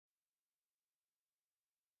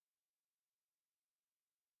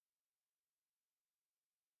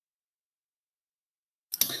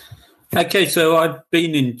Okay, so I've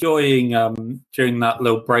been enjoying during that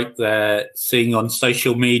little break there, seeing on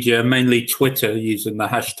social media, mainly Twitter, using the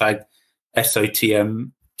hashtag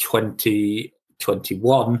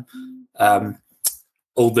SOTM2021,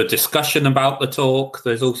 all the discussion about the talk.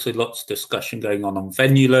 There's also lots of discussion going on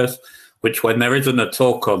Venulous, which when there isn't a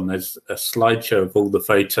talk on, there's a slideshow of all the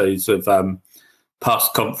photos of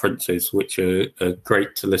past conferences, which are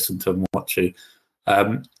great to listen to and watch.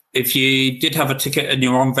 If you did have a ticket and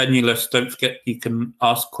you're on Venulous, don't forget you can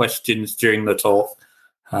ask questions during the talk,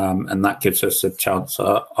 and that gives us a chance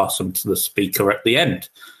to ask them to the speaker at the end.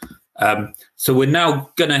 So we're now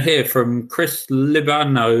going to hear from Chris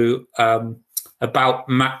Libano about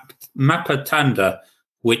MapaTanda,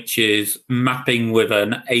 which is mapping with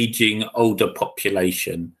an aging older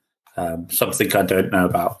population, something I don't know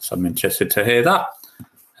about, so I'm interested to hear that.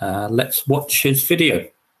 Let's watch his video.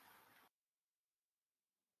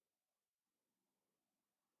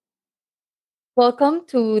 Welcome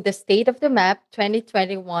to the State of the Map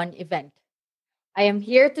 2021 event. I am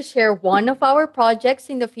here to share one of our projects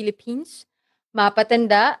in the Philippines,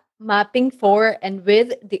 MapaTanda, mapping for and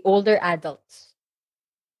with the older adults.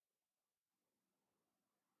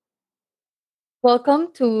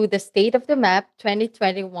 Welcome to the State of the Map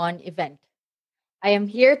 2021 event. I am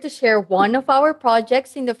here to share one of our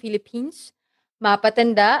projects in the Philippines,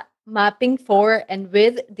 MapaTanda, mapping for and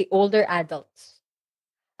with the older adults.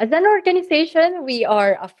 As an organization, we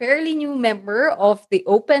are a fairly new member of the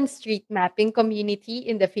OpenStreetMapping community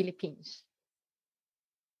in the Philippines.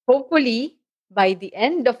 Hopefully, by the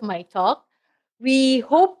end of my talk, we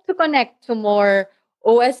hope to connect to more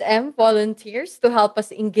OSM volunteers to help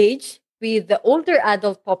us engage with the older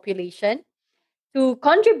adult population, to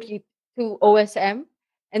contribute to OSM,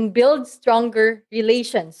 and build stronger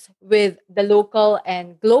relations with the local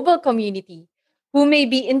and global community who may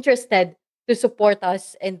be interested to support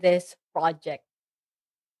us in this project.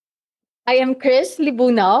 I am Chris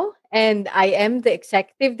Libunao, and I am the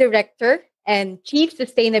Executive Director and Chief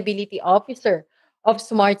Sustainability Officer of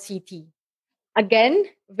Smart City. Again,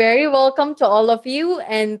 very welcome to all of you,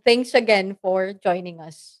 and thanks again for joining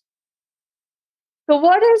us. So,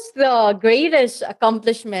 what is the greatest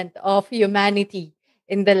accomplishment of humanity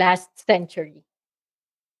in the last century?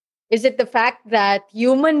 Is it the fact that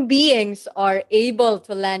human beings are able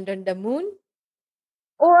to land on the moon?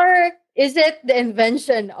 Or is it the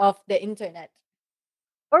invention of the internet?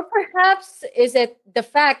 Or perhaps is it the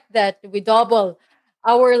fact that we double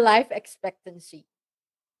our life expectancy?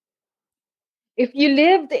 If you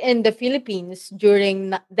lived in the Philippines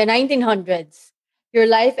during the 1900s, your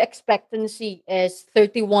life expectancy is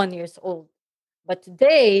 31 years old. But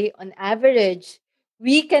today, on average,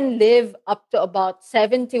 we can live up to about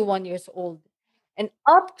 71 years old and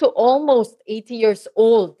up to almost 80 years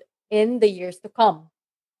old in the years to come.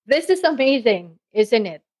 This is amazing, isn't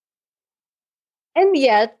it? And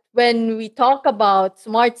yet, when we talk about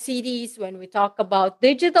smart cities, when we talk about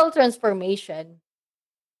digital transformation,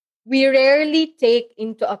 we rarely take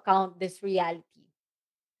into account this reality.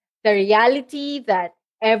 The reality that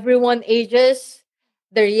everyone ages,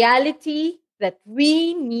 the reality that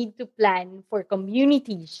we need to plan for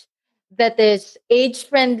communities that is age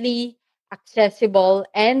friendly, accessible,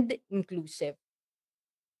 and inclusive.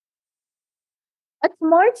 At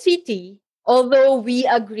Smart City, although we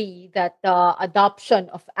agree that the adoption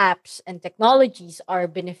of apps and technologies are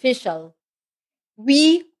beneficial,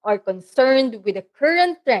 we are concerned with the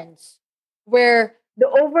current trends where the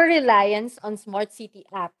over reliance on smart city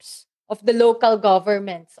apps of the local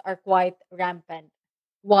governments are quite rampant.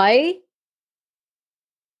 Why?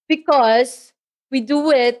 Because we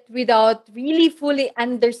do it without really fully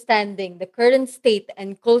understanding the current state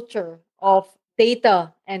and culture of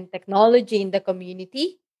data and technology in the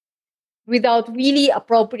community, without really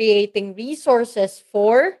appropriating resources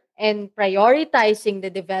for and prioritizing the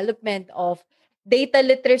development of data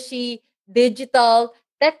literacy, digital,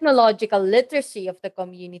 technological literacy of the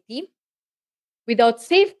community, without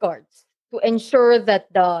safeguards to ensure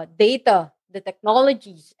that the data, the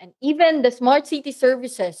technologies, and even the smart city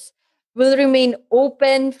services will remain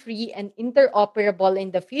open, free, and interoperable in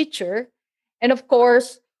the future. And of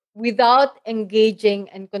course, without engaging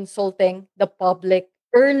and consulting the public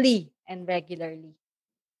early and regularly.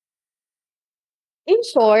 In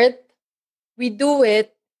short, we do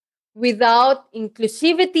it without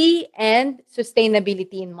inclusivity and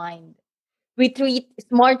sustainability in mind. We treat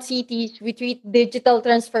smart cities, we treat digital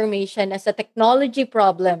transformation as a technology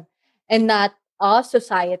problem and not a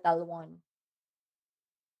societal one.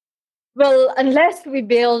 Well, unless we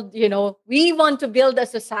build, we want to build a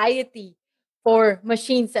society for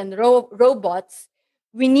machines and robots,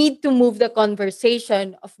 we need to move the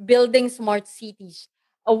conversation of building smart cities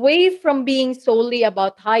away from being solely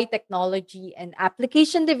about high technology and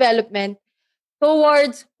application development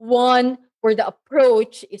towards one where the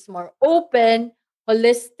approach is more open,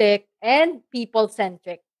 holistic, and people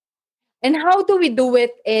centric. And how do we do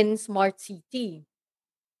it in Smart City?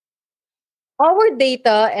 Our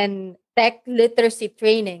data and tech literacy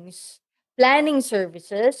trainings, planning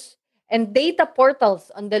services, and data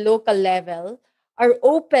portals on the local level are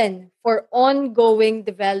open for ongoing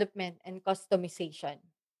development and customization.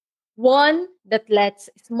 One that lets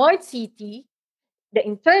Smart City, the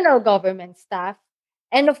internal government staff,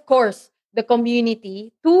 and of course, the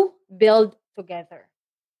community to build together.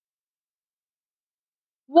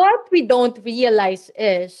 What we don't realize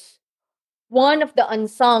is one of the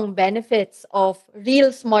unsung benefits of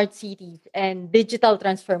real smart cities and digital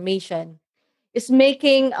transformation is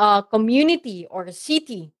making a community or a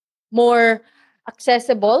city more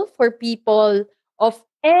accessible for people of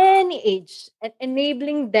any age and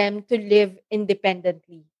enabling them to live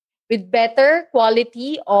independently with better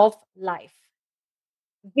quality of life.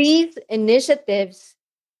 These initiatives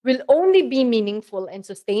will only be meaningful and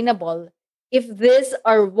sustainable if these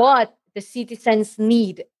are what the citizens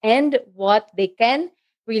need and what they can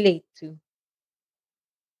relate to.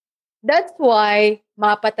 That's why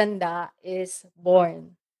MapaTanda is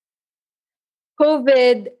born.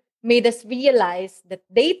 COVID made us realize that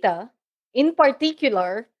data, in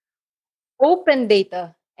particular, open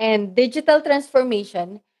data and digital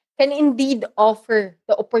transformation, can indeed offer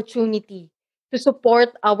the opportunity to support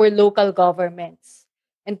our local governments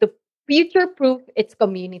and to future proof its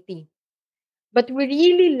community. But we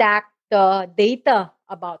really lack the data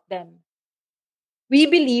about them. We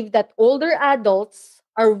believe that older adults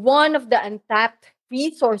are one of the untapped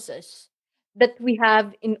resources that we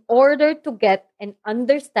have in order to get and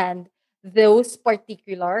understand those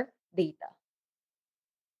particular data.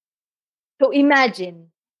 So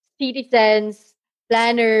imagine citizens,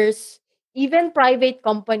 planners, even private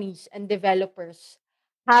companies and developers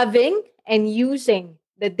having and using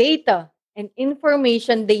the data and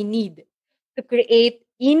information they need to create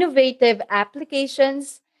innovative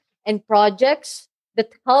applications and projects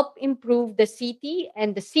that help improve the city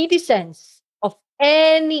and the citizens of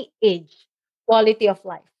any age quality of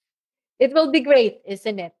life. It will be great,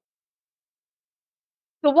 isn't it?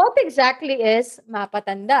 So what exactly is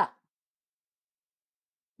Mapatanda?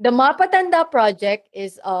 The MapaTanda Project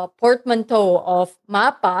is a portmanteau of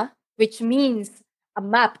Mapa, which means a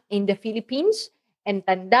map in the Philippines, and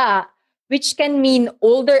Tanda, which can mean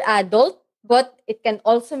older adult, but it can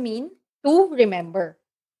also mean to remember.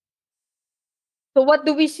 So what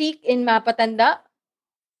do we seek in MapaTanda?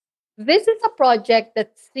 This is a project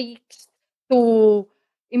that seeks to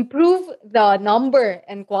improve the number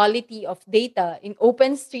and quality of data in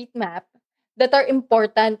OpenStreetMap that are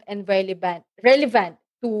important and relevant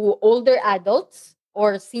to older adults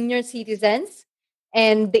or senior citizens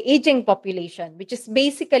and the aging population, which is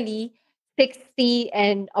basically 60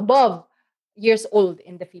 and above years old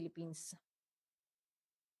in the Philippines.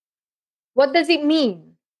 What does it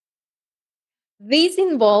mean? This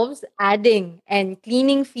involves adding and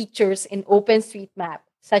cleaning features in OpenStreetMap,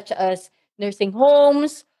 such as nursing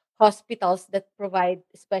homes, hospitals that provide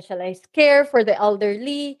specialized care for the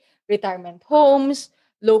elderly, retirement homes,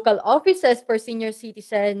 local offices for senior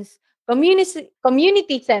citizens,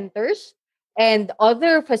 community centers, and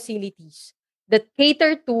other facilities that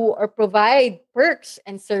cater to or provide perks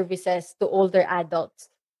and services to older adults.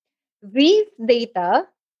 These data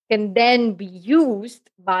can then be used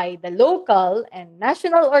by the local and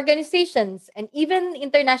national organizations and even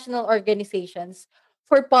international organizations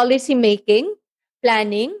for policy making,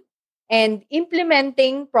 planning, and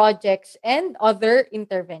implementing projects and other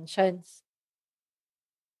interventions.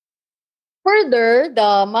 Further,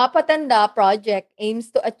 the MapaTanda project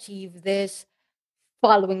aims to achieve these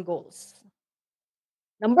following goals.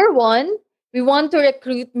 Number one, we want to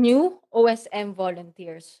recruit new OSM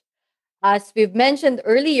volunteers. As we've mentioned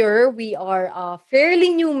earlier, we are a fairly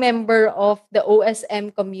new member of the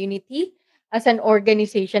OSM community as an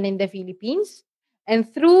organization in the Philippines. And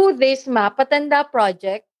through this Mapatanda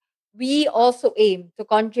project, we also aim to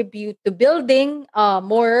contribute to building a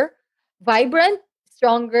more vibrant,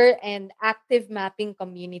 stronger, and active mapping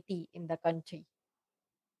community in the country.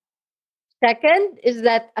 Second is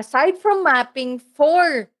that aside from mapping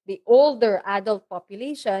for the older adult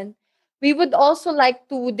population, we would also like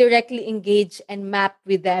to directly engage and map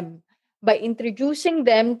with them by introducing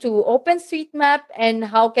them to OpenStreetMap and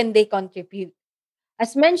how can they contribute.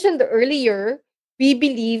 As mentioned earlier, we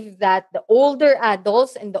believe that the older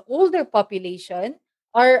adults and the older population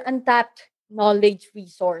are untapped knowledge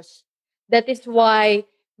resource. That is why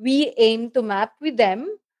we aim to map with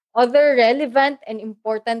them other relevant and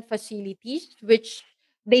important facilities which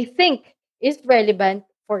they think is relevant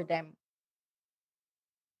for them.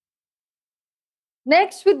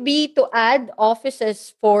 Next would be to add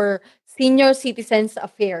offices for Senior Citizens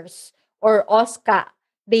Affairs or OSCA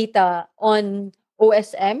data on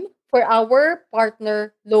OSM for our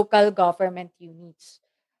partner local government units.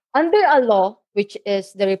 Under a law, which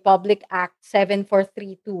is the Republic Act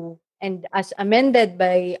 7432, and as amended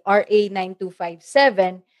by RA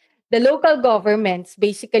 9257, the local governments,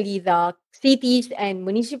 basically the cities and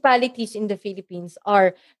municipalities in the Philippines,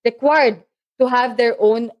 are required to have their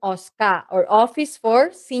own OSCA or Office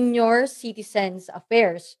for Senior Citizens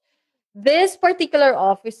Affairs. This particular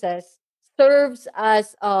offices serves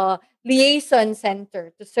as a liaison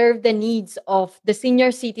center to serve the needs of the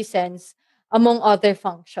senior citizens among other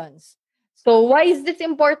functions. So why is this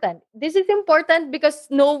important? This is important because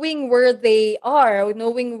knowing where they are, or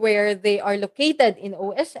knowing where they are located in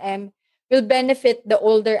OSM will benefit the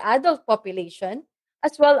older adult population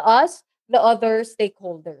as well as the other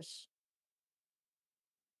stakeholders.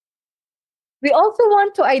 We also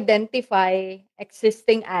want to identify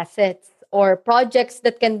existing assets or projects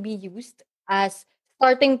that can be used as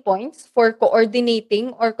starting points for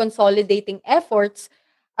coordinating or consolidating efforts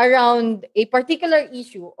around a particular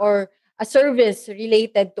issue or a service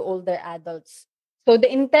related to older adults. So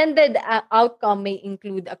the intended outcome may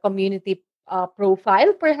include a community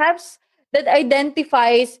profile, perhaps, that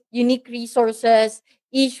identifies unique resources,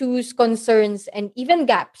 issues, concerns, and even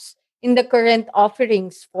gaps in the current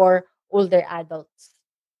offerings for older adults.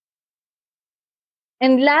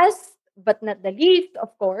 And last but not the least,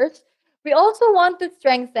 of course, we also want to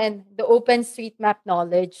strengthen the OpenStreetMap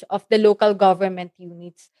knowledge of the local government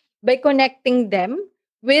units by connecting them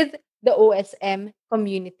with the OSM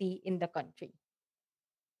community in the country.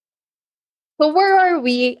 So where are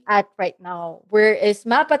we at right now? Where is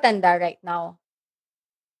MapaTanda right now?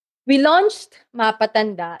 We launched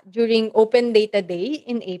MapaTanda during Open Data Day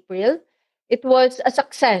in April. It was a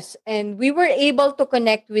success, and we were able to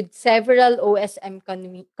connect with several OSM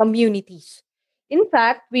communities. In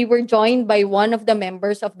fact, we were joined by one of the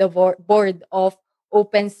members of the board of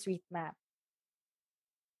OpenStreetMap.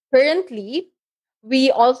 Currently,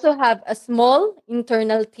 we also have a small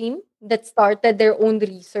internal team that started their own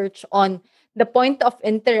research on the point of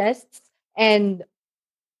interests and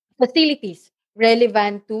facilities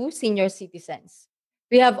relevant to senior citizens.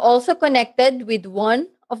 We have also connected with one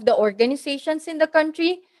of the organizations in the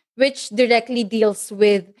country which directly deals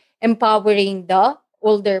with empowering the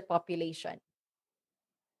older population.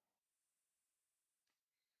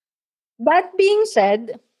 That being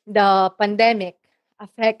said, the pandemic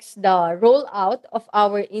affects the rollout of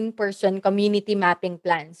our in person community mapping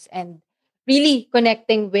plans and really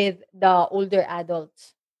connecting with the older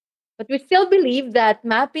adults. But we still believe that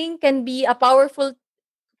mapping can be a powerful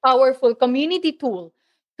community tool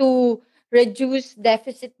to reduce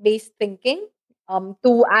deficit based thinking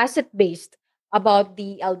to asset based about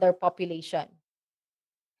the elder population.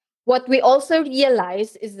 What we also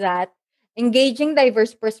realize is that engaging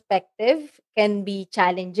diverse perspective can be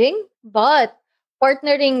challenging, but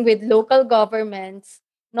partnering with local governments,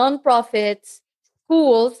 nonprofits,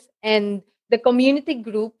 schools, and the community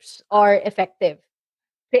groups are effective.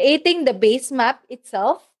 Creating the base map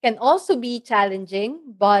itself can also be challenging,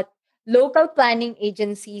 but local planning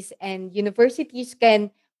agencies and universities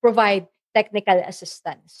can provide technical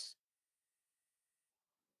assistance.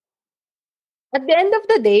 At the end of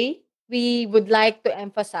the day, we would like to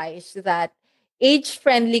emphasize that age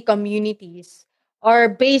friendly communities are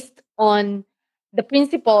based on the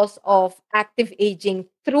principles of active aging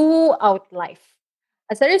throughout life.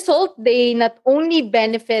 As a result, they not only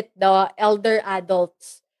benefit the elder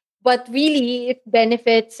adults, but really it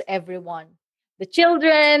benefits everyone, the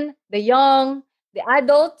children, the young, the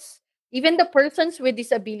adults, even the persons with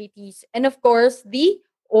disabilities, and of course, the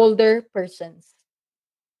older persons.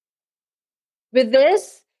 With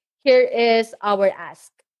this, here is our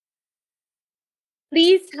ask.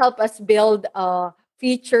 Please help us build a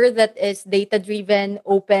future that is data driven,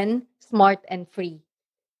 open, smart, and free.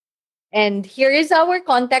 And here is our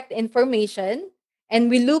contact information. And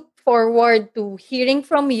we look forward to hearing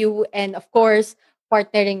from you and, of course,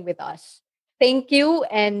 partnering with us. Thank you.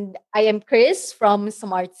 And I am Chris from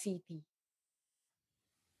Smart City.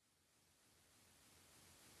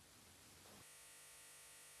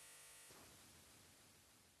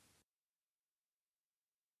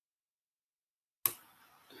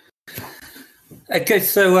 Okay,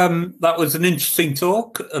 so that was an interesting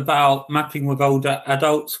talk about mapping with older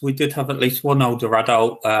adults. We did have at least one older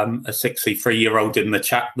adult, a 63-year-old in the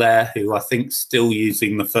chat there, who I think still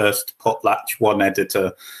using the first Potlatch 1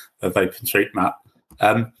 editor of OpenStreetMap.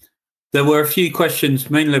 There were a few questions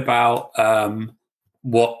mainly about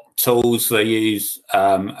what tools they use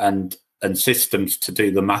and systems to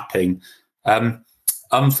do the mapping.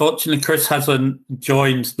 Unfortunately, Chris hasn't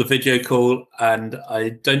joined the video call, and I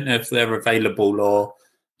don't know if they're available or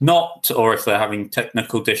not, or if they're having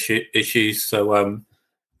technical issues. So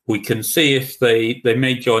we can see if they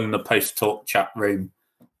may join the post-talk chat room.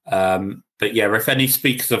 But yeah, if any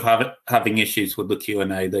speakers are having issues with the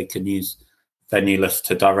Q&A, they can use Venulus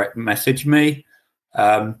to direct message me.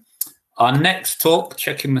 Our next talk,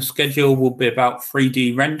 checking the schedule, will be about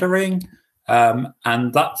 3D rendering.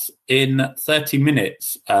 And that's in 30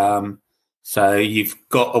 minutes. So you've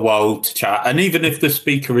got a while to chat. And even if the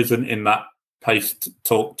speaker isn't in that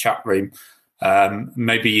post-talk chat room,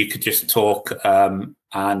 maybe you could just talk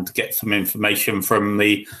and get some information from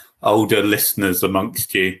the older listeners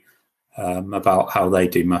amongst you about how they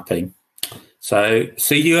do mapping. So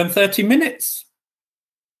see you in 30 minutes.